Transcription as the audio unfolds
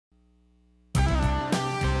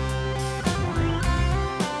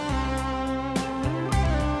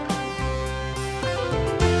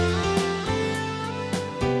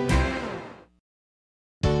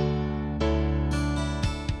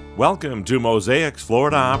Welcome to Mosaic's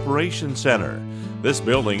Florida Operations Center. This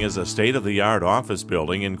building is a state-of-the-art office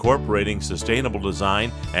building incorporating sustainable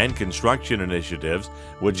design and construction initiatives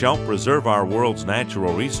which help preserve our world's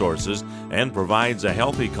natural resources and provides a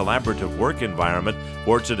healthy collaborative work environment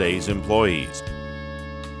for today's employees.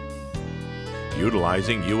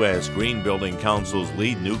 Utilizing U.S. Green Building Council's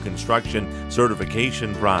LEED new construction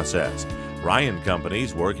certification process, Ryan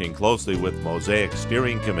Companies, working closely with Mosaic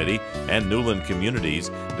Steering Committee and Newland Communities,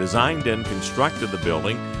 designed and constructed the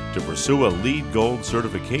building to pursue a LEED Gold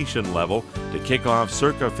certification level to kick off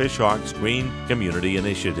Circa Fishhawk's Green Community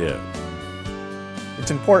Initiative. It's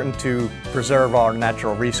important to preserve our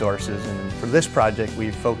natural resources, and for this project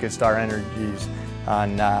we've focused our energies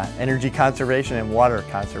on energy conservation and water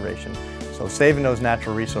conservation. So saving those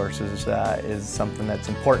natural resources is something that's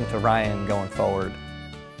important to Ryan going forward.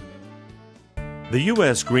 The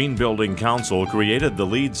U.S. Green Building Council created the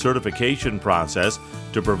LEED certification process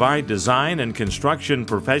to provide design and construction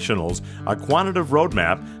professionals a quantitative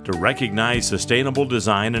roadmap to recognize sustainable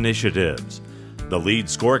design initiatives. The LEED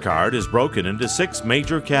scorecard is broken into 6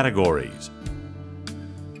 major categories.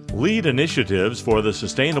 LEED initiatives for the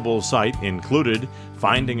sustainable site included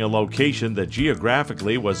finding a location that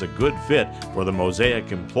geographically was a good fit for the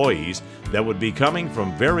Mosaic employees that would be coming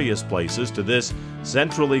from various places to this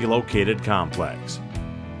centrally located complex.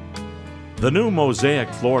 The new Mosaic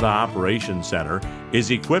Florida Operations Center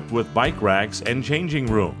is equipped with bike racks and changing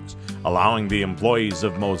rooms, allowing the employees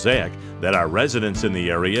of Mosaic that are residents in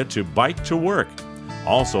the area to bike to work.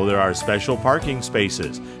 Also, there are special parking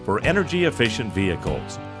spaces for energy-efficient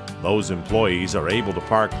vehicles. Those employees are able to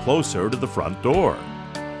park closer to the front door.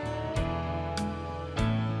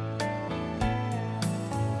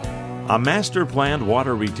 A master-planned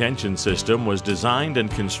water retention system was designed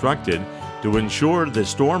and constructed to ensure the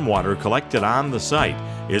stormwater collected on the site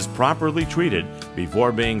is properly treated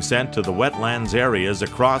before being sent to the wetlands areas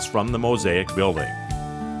across from the Mosaic Building.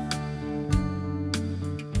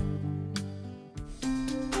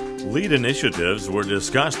 LEED initiatives were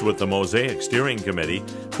discussed with the Mosaic Steering Committee,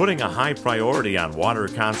 putting a high priority on water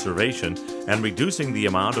conservation and reducing the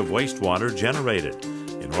amount of wastewater generated.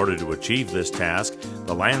 In order to achieve this task,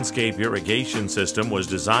 the landscape irrigation system was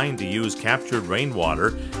designed to use captured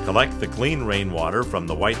rainwater, collect the clean rainwater from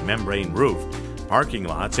the white membrane roof, parking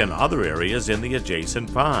lots, and other areas in the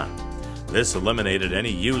adjacent pond. This eliminated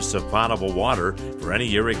any use of potable water for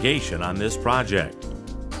any irrigation on this project.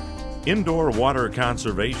 Indoor water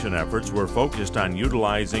conservation efforts were focused on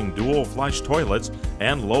utilizing dual flush toilets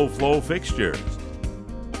and low-flow fixtures.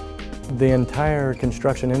 The entire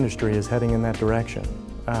construction industry is heading in that direction.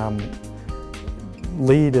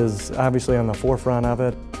 LEED is obviously on the forefront of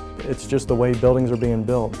it. It's just the way buildings are being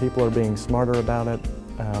built. People are being smarter about it.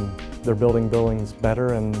 They're building buildings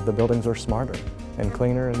better, and the buildings are smarter and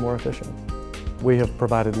cleaner and more efficient. We have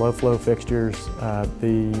provided low-flow fixtures.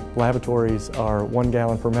 The lavatories are 1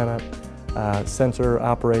 gallon per minute, sensor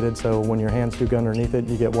operated, so when your hands do go underneath it,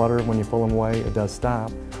 you get water. When you pull them away, it does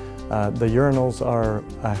stop. The urinals are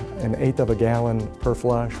 1/8 of a gallon per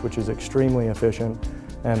flush, which is extremely efficient,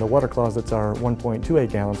 and the water closets are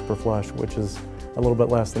 1.28 gallons per flush, which is a little bit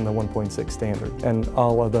less than the 1.6 standard, and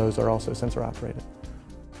all of those are also sensor operated.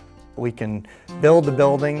 We can build the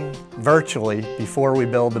building virtually before we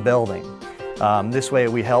build the building. This way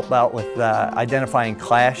we help out with identifying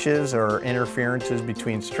clashes or interferences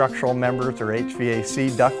between structural members or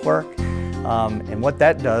HVAC ductwork. And what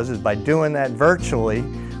that does is, by doing that virtually,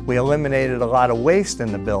 we eliminated a lot of waste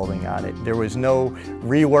in the building on it. There was no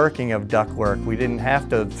reworking of ductwork. We didn't have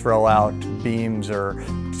to throw out beams or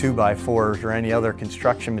 2x4s or any other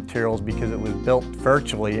construction materials because it was built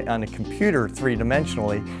virtually on a computer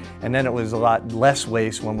 3-dimensionally, and then it was a lot less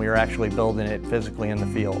waste when we were actually building it physically in the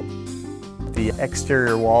field. The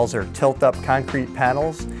exterior walls are tilt-up concrete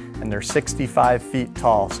panels, and they're 65 feet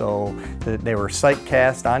tall, so they were site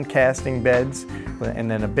cast on casting beds,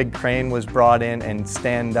 and then a big crane was brought in and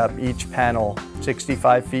stand up each panel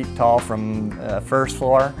 65 feet tall from first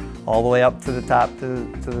floor all the way up to the top to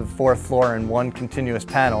the 4th floor in one continuous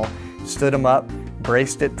panel, stood them up,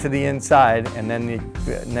 braced it to the inside, and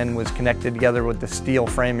then was connected together with the steel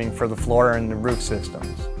framing for the floor and the roof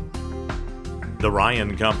systems. The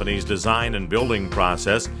Ryan Company's design and building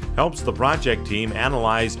process helps the project team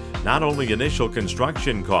analyze not only initial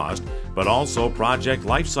construction cost, but also project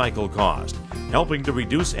lifecycle cost, helping to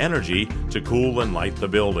reduce energy to cool and light the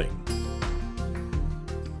building.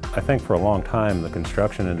 I think for a long time the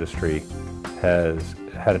construction industry has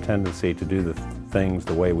had a tendency to do the things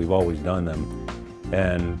the way we've always done them,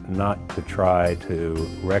 and not to try to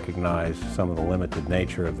recognize some of the limited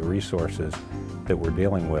nature of the resources that we're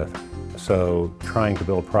dealing with. So trying to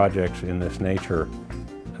build projects in this nature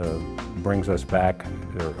brings us back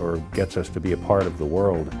or gets us to be a part of the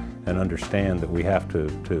world and understand that we have to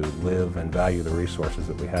live and value the resources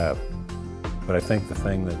that we have. But I think the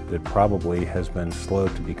thing that probably has been slow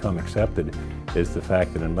to become accepted is the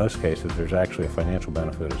fact that in most cases there's actually a financial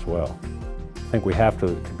benefit as well. I think we have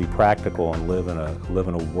to be practical and live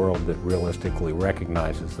in a world that realistically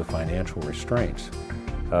recognizes the financial restraints.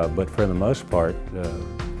 But for the most part,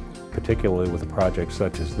 particularly with a project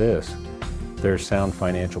such as this, there's sound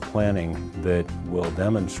financial planning that will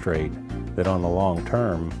demonstrate that on the long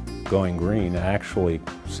term, going green actually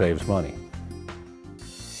saves money.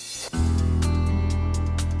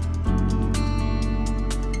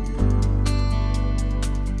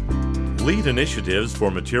 LEED initiatives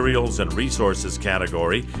for materials and resources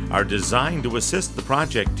category are designed to assist the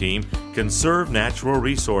project team conserve natural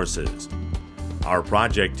resources. Our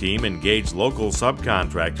project team engaged local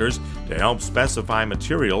subcontractors to help specify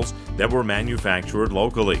materials that were manufactured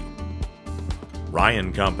locally.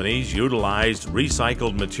 Ryan companies utilized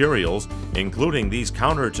recycled materials, including these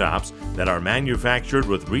countertops that are manufactured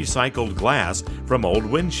with recycled glass from old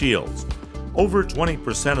windshields. Over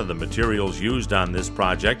 20% of the materials used on this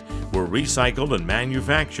project were recycled and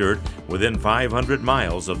manufactured within 500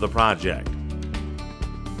 miles of the project.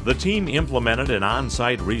 The team implemented an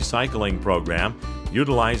on-site recycling program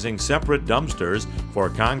utilizing separate dumpsters for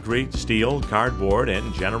concrete, steel, cardboard,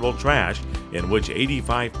 and general trash, in which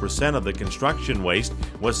 85% of the construction waste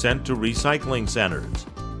was sent to recycling centers.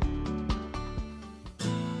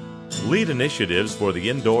 LEED initiatives for the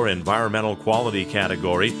indoor environmental quality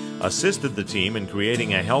category assisted the team in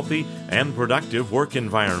creating a healthy and productive work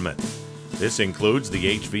environment. This includes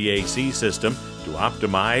the HVAC system to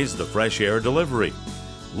optimize the fresh air delivery.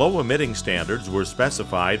 Low emitting standards were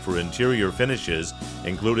specified for interior finishes,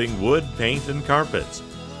 including wood, paint, and carpets.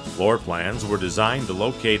 Floor plans were designed to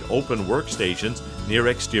locate open workstations near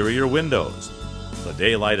exterior windows. The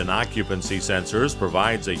daylight and occupancy sensors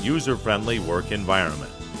provides a user-friendly work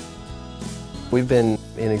environment. We've been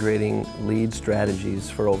integrating LEED strategies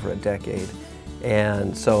for over a decade,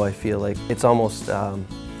 and so I feel like it's almost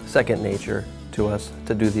second nature to us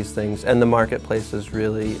to do these things, and the marketplace is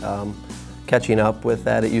really catching up with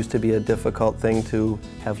that. It used to be a difficult thing to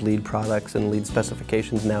have LEED products and LEED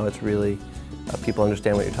specifications. Now it's really, people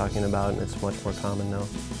understand what you're talking about, and it's much more common now.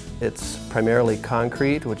 It's primarily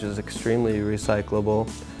concrete, which is extremely recyclable,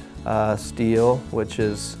 steel, which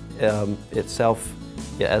is itself,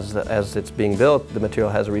 as it's being built, the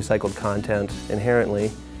material has a recycled content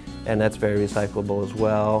inherently, and that's very recyclable as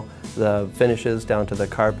well. The finishes down to the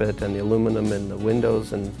carpet and the aluminum and the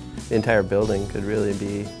windows and the entire building could really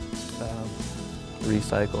be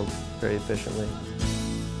recycled very efficiently.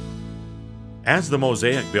 As the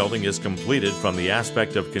Mosaic Building is completed from the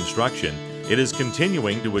aspect of construction, it is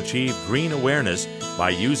continuing to achieve green awareness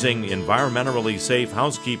by using environmentally safe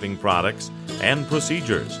housekeeping products and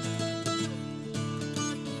procedures.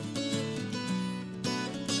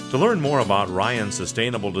 To learn more about Ryan's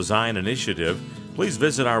Sustainable Design Initiative, please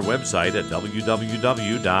visit our website at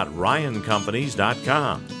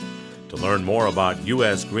www.ryancompanies.com. To learn more about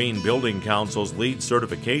U.S. Green Building Council's LEED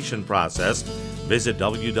certification process, visit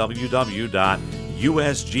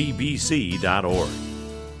www.usgbc.org.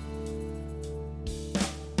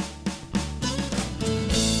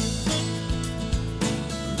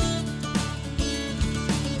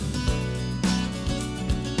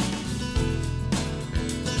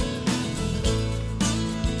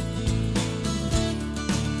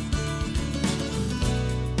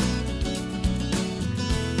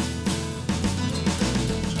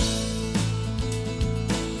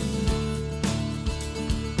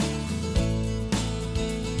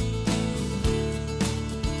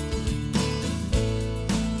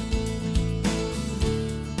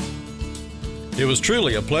 It was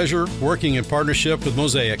truly a pleasure working in partnership with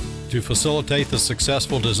Mosaic to facilitate the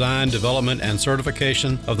successful design, development, and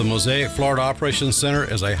certification of the Mosaic Florida Operations Center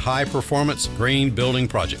as a high-performance green building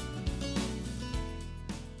project.